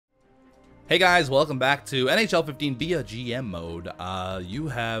Hey guys, welcome back to NHL 15 via GM mode.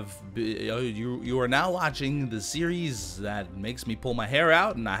 You are now watching the series that makes me pull my hair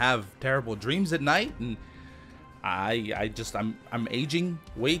out, and I have terrible dreams at night, and I'm aging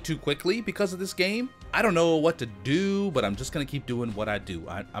way too quickly because of this game. I don't know what to do, but I'm just gonna keep doing what I do.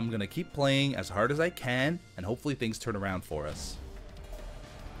 I'm gonna keep playing as hard as I can, and hopefully things turn around for us.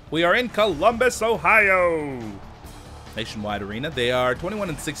 We are in Columbus, Ohio. Nationwide Arena. They are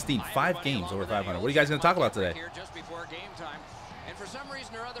 21-16, 5 games over 500. What are you guys going to talk about today? Just before game time, and for some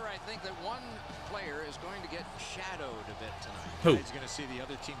reason or other, I think that one player is going to get shadowed a bit tonight. Who? He's going to see the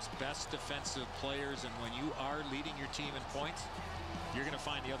other team's best defensive players, and when you are leading your team in points, you're going to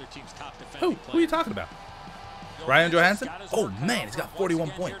find the other team's top defending players. Who are you talking about? Ryan Johansson? Oh man, he's got 41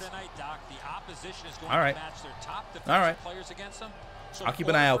 points. All right. All right. I'll keep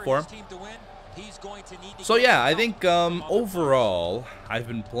an eye out for him. So yeah, I think overall I've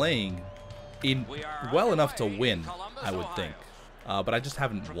been playing well enough to win, I would think, but I just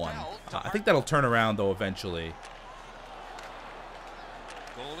haven't won. I think that'll turn around though eventually.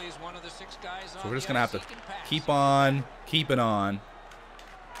 So we're just gonna have to keep on keeping on.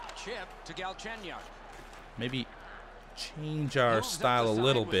 Maybe change our style a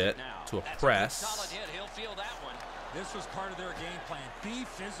little bit to a press. This was part of their game plan. Be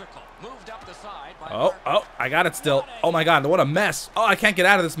physical. Moved up the side by Oh, I got it still. Oh my god, what a mess. Oh, I can't get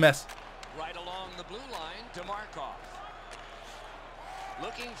out of this mess. Right along the blue line to Markov.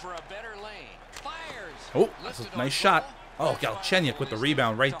 Looking for a better lane. Fires. Oh, that's a nice shot. Oh, Galchenyuk with the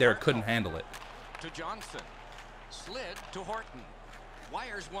rebound right there. Couldn't handle it. To Johnson. Slid to Horton.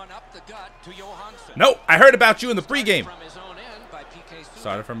 Wires one up the gut to Johansson. No, I heard about you in the pregame.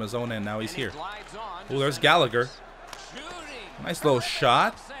 Started from his own end. Now he's here. Oh, there's Gallagher. Nice little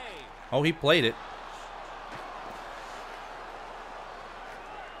shot. Oh, he played it.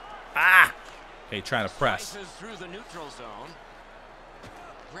 Ah! Okay, trying to press.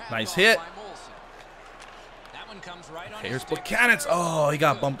 Nice hit. Okay, here's Buchanan. Oh, he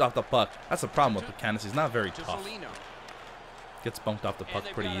got bumped off the puck. That's the problem with Buchanan. He's not very tough. Gets bumped off the puck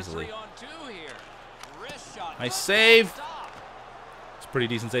pretty easily. Nice save. It's a pretty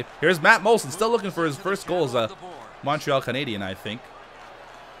decent save. Here's Matt Molson, still looking for his first goal as a Montreal Canadian, I think.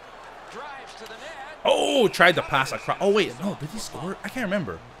 Oh, tried to pass across. Oh, wait. No, did he score? I can't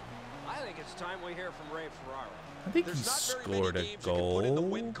remember. I think it's time we hear from Ray Ferraro. I think he scored a goal.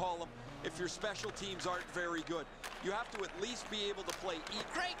 If your special teams aren't very good, you have to at least be able to play.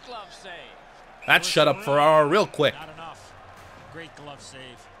 Great glove save. That shut up Ferraro real quick. Not enough. Great glove save.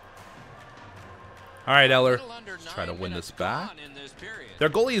 All right, Eller. Let's try to win this back. Their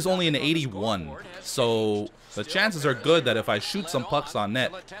goalie is only an 81, so the chances are good that if I shoot some pucks on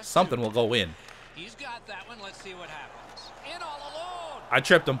net, something will go in. He's got that one. Let's see what happens. In all alone. I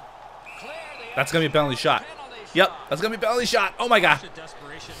tripped him. That's going to be a penalty shot. Yep, that's going to be a penalty shot. Oh, my God.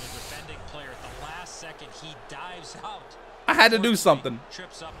 I had to do something.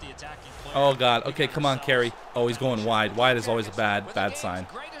 Oh, God. Okay, come on, Carey. Oh, he's going wide. Wide is always a bad sign.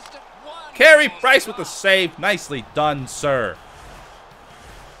 Carey Price with the save. Nicely done, sir.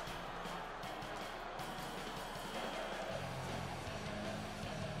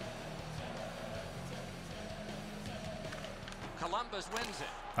 Columbus wins it.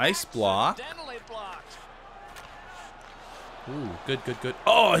 Nice block. Ooh, good.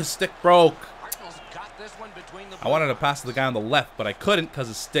 Oh, his stick broke. I wanted to pass to the guy on the left, but I couldn't because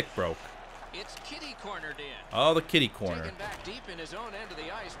his stick broke. It's kitty cornered in. Oh, the kitty corner. Taken back deep in his own end of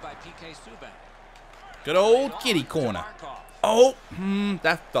the ice by PK Subban. Good old kitty corner. Oh,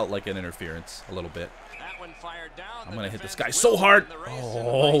 that felt like an interference a little bit. That one fired down. I'm going to hit this guy so hard.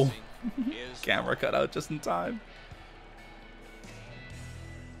 Oh, camera cut out just in time.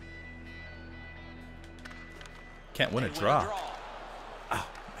 Can't win a draw. Oh,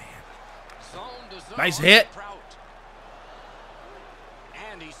 man. Nice hit.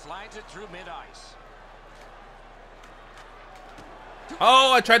 And he slides it through mid-ice.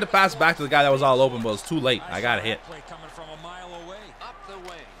 Oh, I tried to pass back to the guy that was all open, but it was too late. I got a hit. Look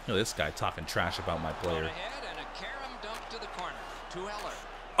at this guy talking trash about my player.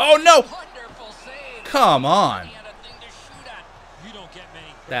 Oh, no. Come on.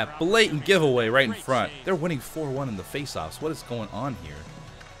 That blatant giveaway right in front. They're winning 4-1 in the faceoffs. What is going on here?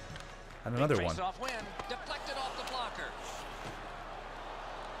 And another one.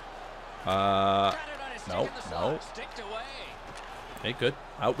 No. Okay, good.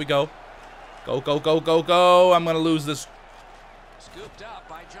 Out we go. Go. I'm going to lose this.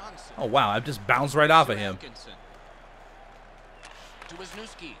 Oh, wow. I've just bounced right off of him.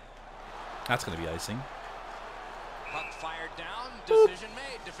 That's going to be icing. Puck fired down. Decision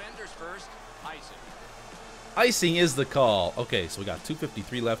made. Defenders first. Icing. Icing is the call. Okay, so we got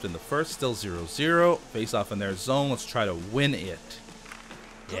 2:53 left in the first. Still 0-0. Face off in their zone. Let's try to win it.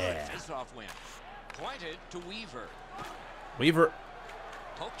 Yeah. Face off win. Pointed to Weaver. Weaver.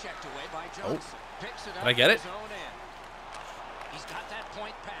 Poke checked away by Johnson. Picks it up. Did I get it? He's got that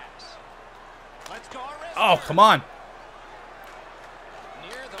point pass. Let's go. Oh, come on.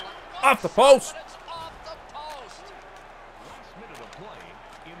 Near the Off the post. It's off the post.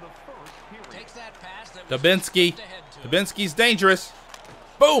 Takes that pass that Dubinsky. Dubinsky's dangerous.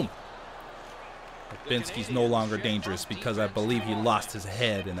 Boom. Dubinsky's no longer dangerous because I believe he lost his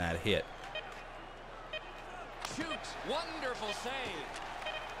head in that hit. Shoots. Wonderful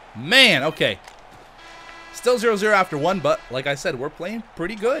save. Man, okay. Still 0-0 after one, but like I said, we're playing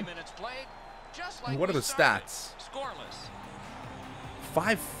pretty good. And what are the stats? Scoreless.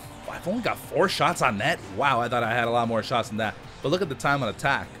 I've only got 4 shots on net. Wow, I thought I had a lot more shots than that. But look at the time on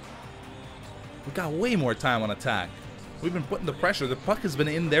attack. We got way more time on attack. We've been putting the pressure. The puck has been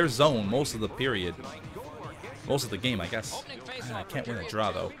in their zone most of the period. Most of the game, I guess. I can't win a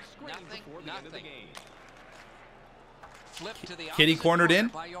draw, though. Nothing. Kitty cornered in.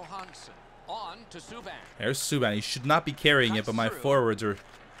 By Johansson. On to Subban. There's Subban. He should not be carrying it, but my forwards are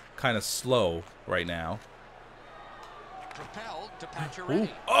kind of slow right now. Propelled to Pacioretty.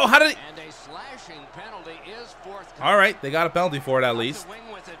 Oh, how did he? And a slashing penalty is forthcoming. All right, they got a penalty for it at least.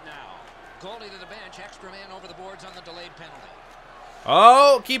 Wing with it now. Goalie to the bench. Extra man over the boards on the delayed penalty.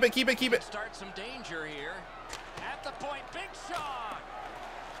 Oh, keep it, keep it, keep it. Start some danger here. At the point, big shot.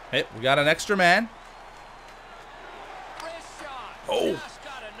 Hey, we got an extra man. Wrist shot. Oh. Just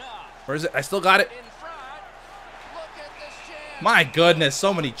got enough. Where is it? I still got it. In front. Look at this chance. My goodness,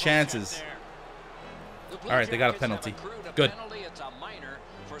 so many chances. All right, they got a penalty. Good.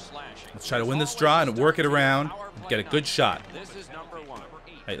 Let's try to win this draw and work it around and get a good shot. This is number 1.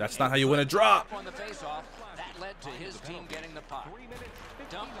 Hey, that's not how you win a draw. On the face-off, that led to his team getting the puck.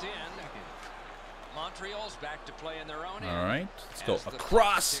 Dumped in. Montreal's back to play in their own end. All right, let's go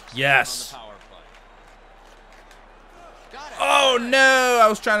across. Yes. Oh no! I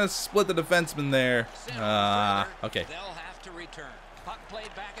was trying to split the defenseman there. Okay. They'll have to return. Puck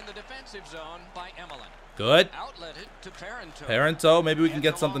played back in the defensive zone by Emelin. Good. Outletted to Parento. Parento, maybe we can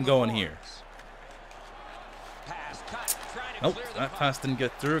get something going here. Pass cut. Nope, that pass didn't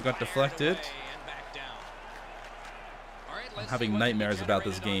get through. Got deflected. I'm having nightmares about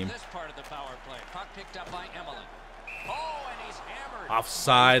this game.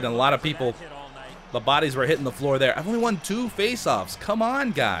 Offside, and a lot of people, the bodies were hitting the floor there. I've only won 2 face-offs. Come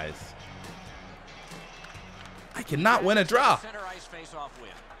on, guys. I cannot win a draw.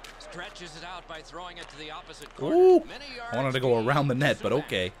 Stretches it out by throwing it to the opposite Ooh, corner. I wanted to go around the net, but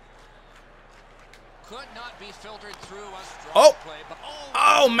okay. Could not be filtered through a strong Oh, play, but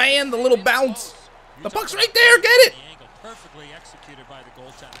oh man, the little bounce. The puck's right there. Get it. Perfectly executed by the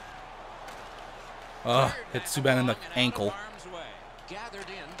goaltender. Hit Subban in the ankle. Gathered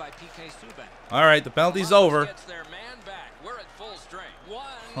in by PK Subban. All right, the penalty's over. Gets their man back. We're at full strength.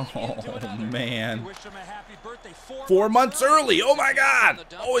 Oh man. 4 months early. Oh my God.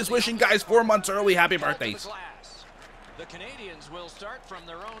 Always wishing guys 4 months early happy birthdays. The Canadians will start from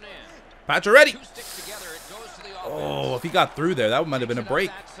their own end. Pacioretty. 2 stick together, it goes to the offense. Oh, if he got through there, that might have been a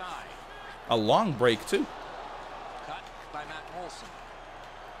break. A long break too. Cut by Matt Molson.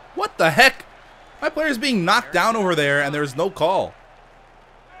 What the heck? My player's being knocked down over there, and there's no call.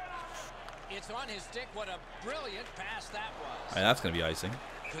 It's on his stick. What a brilliant pass that was. All right, that's gonna be icing.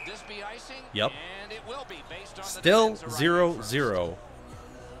 Could this be icing? Yep. And it will be based on Still the 0-0.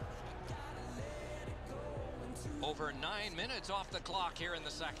 Over 9 minutes off the clock here in the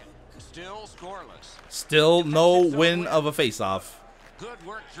second. Still scoreless. Still no win of a face-off. Good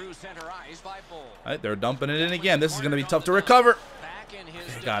work through center ice by Bull. All right, they're dumping it in again. This is gonna be tough to recover. Back in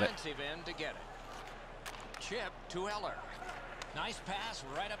his Got it. defensive end to get it. Chip to Eller. Nice pass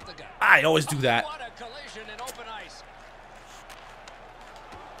right up the gut. I always do that. What a collision in open ice.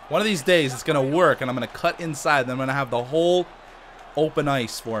 One of these days, it's gonna work, and I'm gonna cut inside. Then I'm gonna have the whole open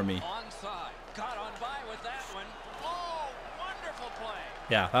ice for me. Onside. Caught on by with that one. Oh, wonderful play.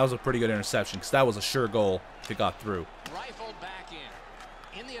 Yeah, that was a pretty good interception because that was a sure goal if it got through. Rifled back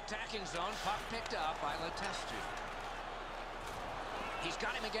in. In the attacking zone, puck picked up by Letestu. He's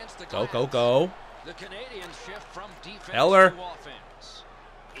got him against the glass. Go. The Canadians shift from defense Eller. to offense.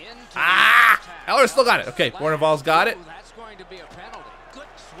 Eller still got it. Okay, Bourneval's got it. That's going to be a penalty. Good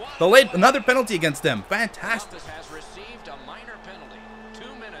swat. The late another penalty against them. Fantastic. Columbus has received a minor penalty.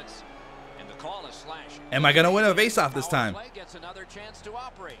 2 minutes, and the call is slashed. Am I going to win a face-off this time?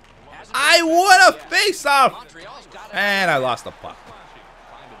 I won a face-off! And I lost the puck.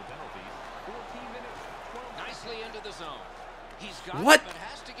 What?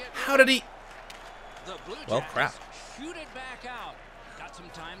 How did he? Well, crap. Shoot it back out. Got some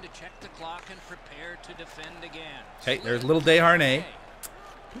time to check the clock and prepare to defend again. Okay, there's little Desharnais.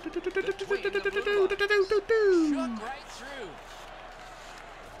 Shook right through.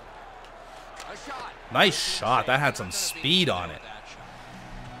 A shot. Nice shot. That had some speed on it.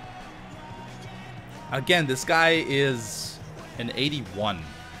 Again, this guy is an 81.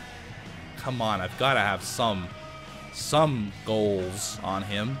 Come on, I've got to have some goals on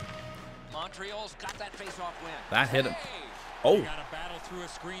him. Montreal's got that face-off win. That hit him. Oh. Got a battle through a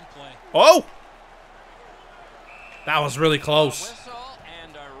screenplay. Oh. That was really close. Whistle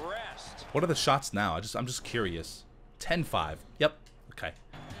and a rest. What are the shots now? I'm just curious. 10-5. Yep. Okay.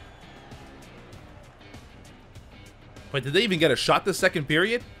 Wait, did they even get a shot this second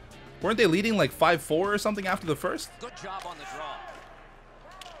period? Weren't they leading like 5-4 or something after the first? Good job on the draw.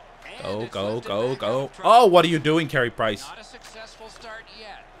 Go. Oh, what are you doing, Carey Price? Not a successful start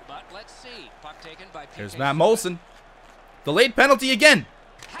yet, but let's see. Puck taken by Here's Matt Molson. Delayed penalty again.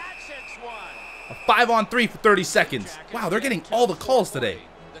 A 5-on-3 for 30 seconds. Wow, they're getting all the calls today.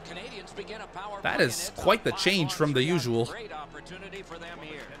 That is quite the change from the usual. Great opportunity for them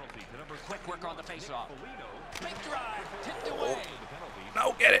here. Quick work on the face-off. Big drive, tipped away.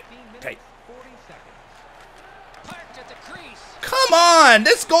 No, get it. Okay. Parked at the crease. Come on,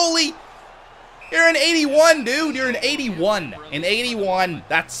 this goalie. You're an 81, dude. You're an 81. An 81.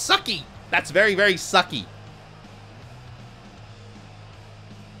 That's sucky. That's very, very sucky.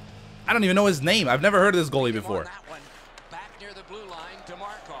 I don't even know his name. I've never heard of this goalie before. Back near the blue line to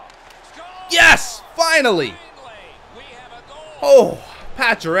Markov. Yes, finally. Oh,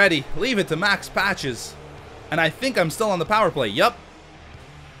 Pacioretty. Leave it to Max Patches. And I think I'm still on the power play. Yup.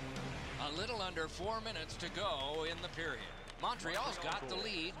 A little under 4 minutes to go in the period. Montreal's got the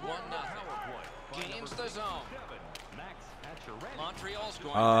lead 1-0. Gains the zone. Montreal's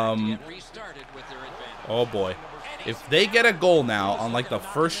going to get restarted with their advantage. Oh boy. If they get a goal now on like the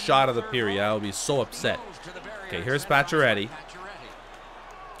first shot of the period, I'll be so upset. Okay, here's Pacioretty.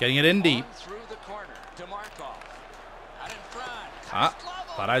 Getting it in deep.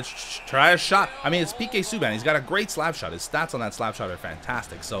 Thought I'd try a shot. I mean, it's PK Subban. He's got a great slap shot. His stats on that slap shot are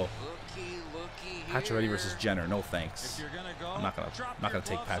fantastic. So, Pacioretty versus Jenner, no thanks. I'm not gonna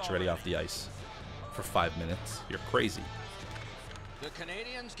take Pacioretty off the ice for 5 minutes. You're crazy. The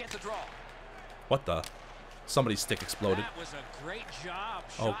Canadians get the draw. What the? Somebody's stick exploded. That was a great job.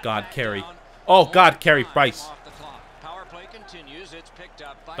 Oh God, Carey. Oh God, Carey Price. Power play continues. It's picked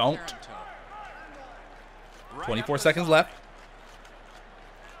up by Don't. 24 seconds left.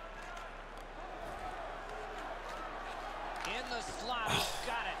 In the slot, he's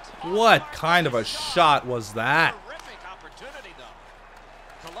got it. What kind of a shot was that? Terrific opportunity,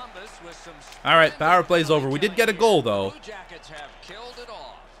 though. Columbus with some. All right, power play's over. We did get a goal though. Blue Jackets have killed it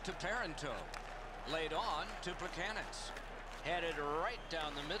off to Parenteau. Laid on to Buchanan's. Headed right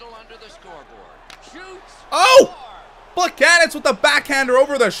down the middle under the scoreboard. Shoots. Oh! Buchanan's with the backhander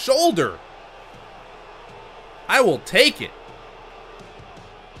over the shoulder. I will take it.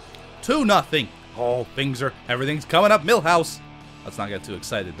 2-0. Oh, everything's coming up Millhouse. Let's not get too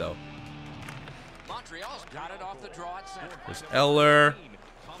excited though. Montreal's got it off the draw at center. There's Eller.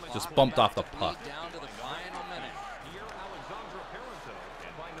 Just bumped off the puck. Down to the final minute.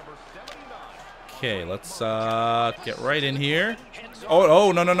 Okay, let's get right in here.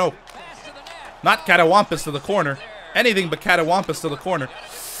 Oh, no. Not Catawampus to the corner. Anything but Catawampus to the corner.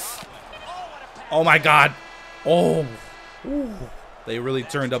 Oh my God. Oh. Ooh. They really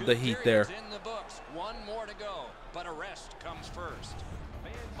turned up the heat there. In the books. One more to go, but a rest comes first.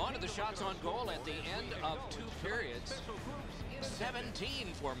 On to the shots on goal at the end of 2 periods. 17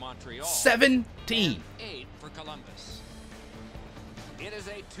 for Montreal. 17. 8 for Columbus. It is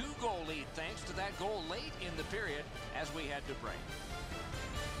a 2-goal lead thanks to that goal late in the period as we had to break.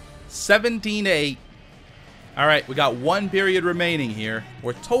 17-8. All right, we got 1 period remaining here.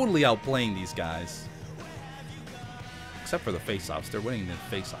 We're totally outplaying these guys. Except for the face-offs. They're winning the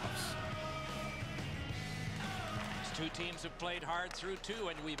face-offs. These 2 teams have played hard through 2,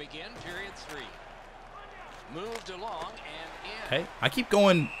 and we begin period 3. Moved along and in. Okay, I keep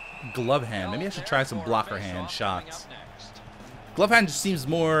going glove hand. Maybe I should try some blocker hand shots. Glove hand just seems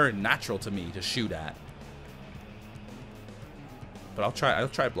more natural to me to shoot at. But I'll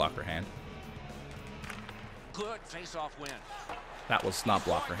try blocker hand. Good face-off win. That was not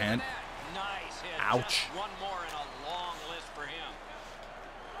blocker hand. Nice hit. Ouch. Just one more in a long list for him.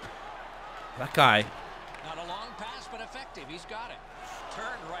 That guy, effective. He's got it.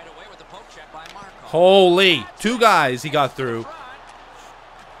 Turned right away with the poke check by Markov. Holy, 2 guys he got through.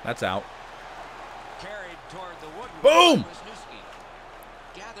 That's out. Carried toward the woodwork. Boom!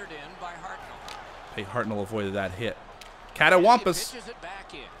 Gathered in by Hartnell. Hey, Hartnell avoided that hit. Catawampus. Pitches it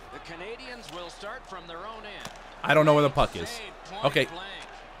back in. The Canadians will start from their own end. I don't know where the puck is. Okay.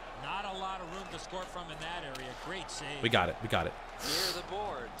 Not a lot of room to score from in that area. Great save. We got it. We got it. Near the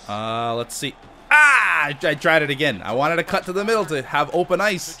boards. Let's see. Ah! I tried it again. I wanted to cut to the middle to have open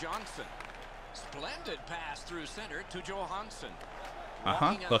ice. To Johnson. Splendid pass through center to Johansson.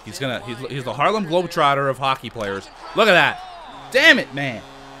 Look, he's the Harlem Globetrotter of hockey players. Look at that. Damn it, man.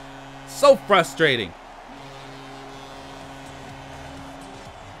 So frustrating.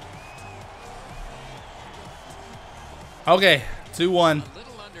 Okay, 2-1. A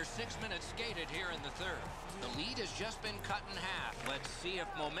little under 6 minutes skated here in the third. The lead has just been cut in half. Let's see if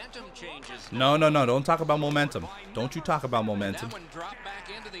momentum changes. No. Don't talk about momentum. Don't you talk about momentum. That one dropped back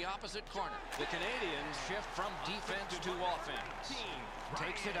into the opposite corner. The Canadians shift from defense to offense.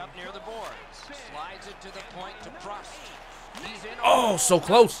 Takes it up near the boards. Slides it to the point to Prost. He's in. Oh, so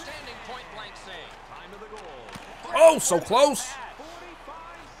close. Standing point blank save. Oh, so close.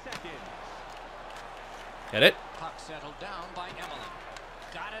 Get it? Puck settled down by Emily.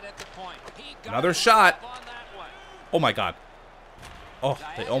 Got it at the point. Another shot. Oh my God. Oh,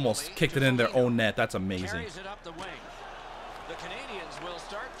 they almost kicked it in their own net. That's amazing. Carries it up the wing. The Canadians will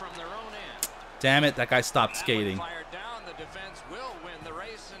start from their own end. Damn it, that guy stopped skating. Fired down, the defense will win the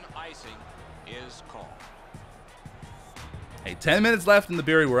race, and icing is called. Hey, 10 minutes left in the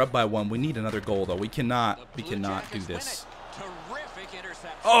period. We're up by 1. We need another goal, though. We cannot do this. Terrific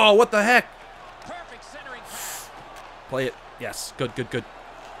interception. Oh, what the heck? Perfect centering pass. Play it. Yes, good. To Molson.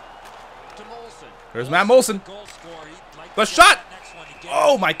 There's Matt Molson. The shot.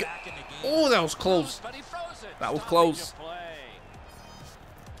 Oh, my God. Oh, that was close. But he froze it. That was Stoppage close. of play.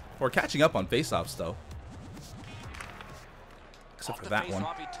 We're catching up on faceoffs, though. Except Off for the that one.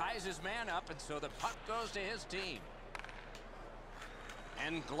 faceoff, he ties his man up, and so the puck goes to his team.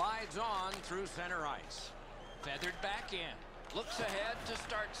 And glides on through center ice. Feathered back in. Looks ahead to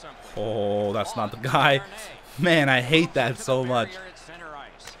start something. Oh, that's not the guy. Man, I hate that so much. At center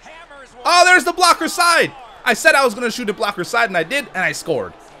ice. Hammers one. Oh, there's the blocker side. I said I was going to shoot the blocker side, and I did, and I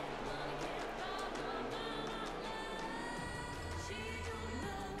scored.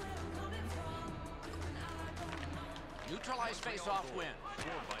 Neutralized face-off win.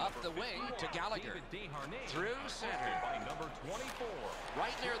 Up the wing to Gallagher. Through center.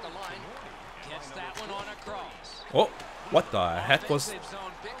 Right near the line. Gets that one on a cross. Oh, what the heck was... Offensive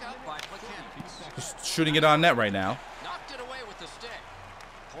zone pickup by McKinnon. Just shooting it on net right now. Knocked it away with the stick.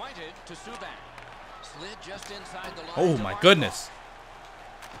 Pointed to Subban. Slid just inside the line. Oh, my goodness.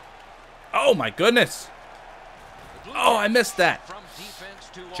 Oh, my goodness. Oh, I missed that. From defense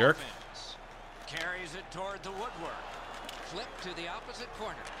to Jerk. offense. Carries it toward the woodwork. Flip to the opposite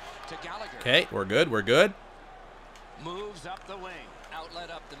corner. To Gallagher. Okay, we're good. We're good. Moves up the wing. Outlet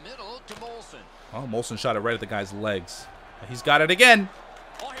up the middle to Molson. Oh, Molson shot it right at the guy's legs. He's got it again.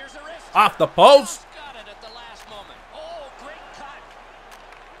 Oh, here's a wrist. Off the post. Got it at the last moment. Oh, great cut.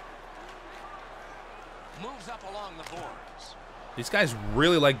 Moves up along the boards. These guys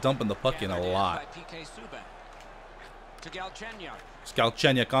really like dumping the puck in a Gathered lot. By PK Subban. To Galchenyuk.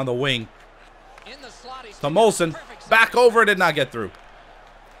 Galchenyuk on the wing. In the slot, he's To Molson. Back over. Did not get through.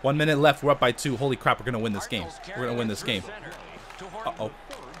 1 minute left. We're up by 2. Holy crap, we're going to win this game. We're going to win this game. Uh-oh.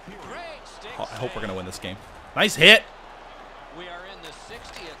 I hope we're going to win this game. Nice hit. We are in the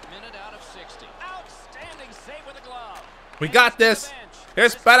 60th minute out of 60. Outstanding save with a glove. We got this.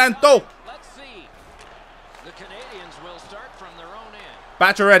 Here's Paranto. Let's see. The Canadians will start from their own end.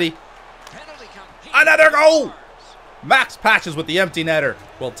 Pacioretty. Penalty count. Another goal. Max Patches with the empty netter.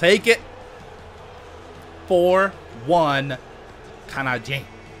 We'll take it. 4-1 Canadien.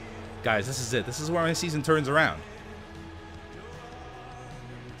 Guys, this is it. This is where my season turns around.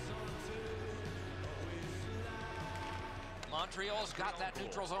 Montreal's got that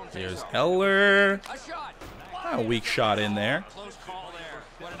neutral zone. Here's Eller. A shot. A weak shot in there. Close call there.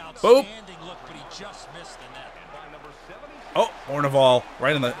 What an Boop. outstanding look, but he just missed the net. Oh, Orneval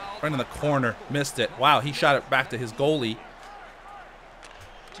right in the corner. Missed it. Wow, he shot it back to his goalie.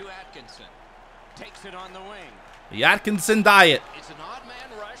 To Atkinson. Takes it on the wing. The Atkinson diet It's an odd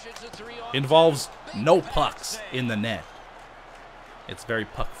man rush. It's a 3-on. involves no pucks in the net. It's very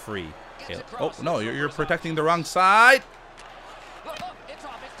puck free. Okay. Oh no, you're protecting the wrong side. Look, it's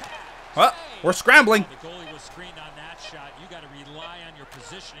off his pad. Well, we're scrambling. The goalie was screened on that shot. You got to rely on your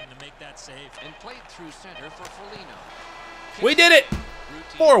positioning to make that save. And played through center for Foligno. We did it.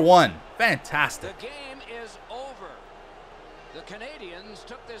 4-1. Fantastic. The game is over. The Canadians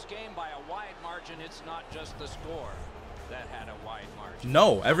took this game by a wide margin. It's not just the score that had a wide margin.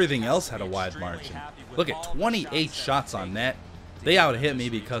 No, everything else had a wide margin. Look at 28 shots on net. They out-hit me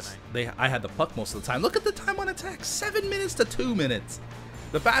because I had the puck most of the time. Look at the time on attack, 7 minutes to 2 minutes.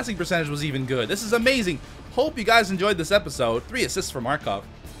 The passing percentage was even good. This is amazing. Hope you guys enjoyed this episode. 3 assists for Markov.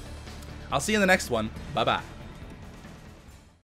 I'll see you in the next one. Bye-bye.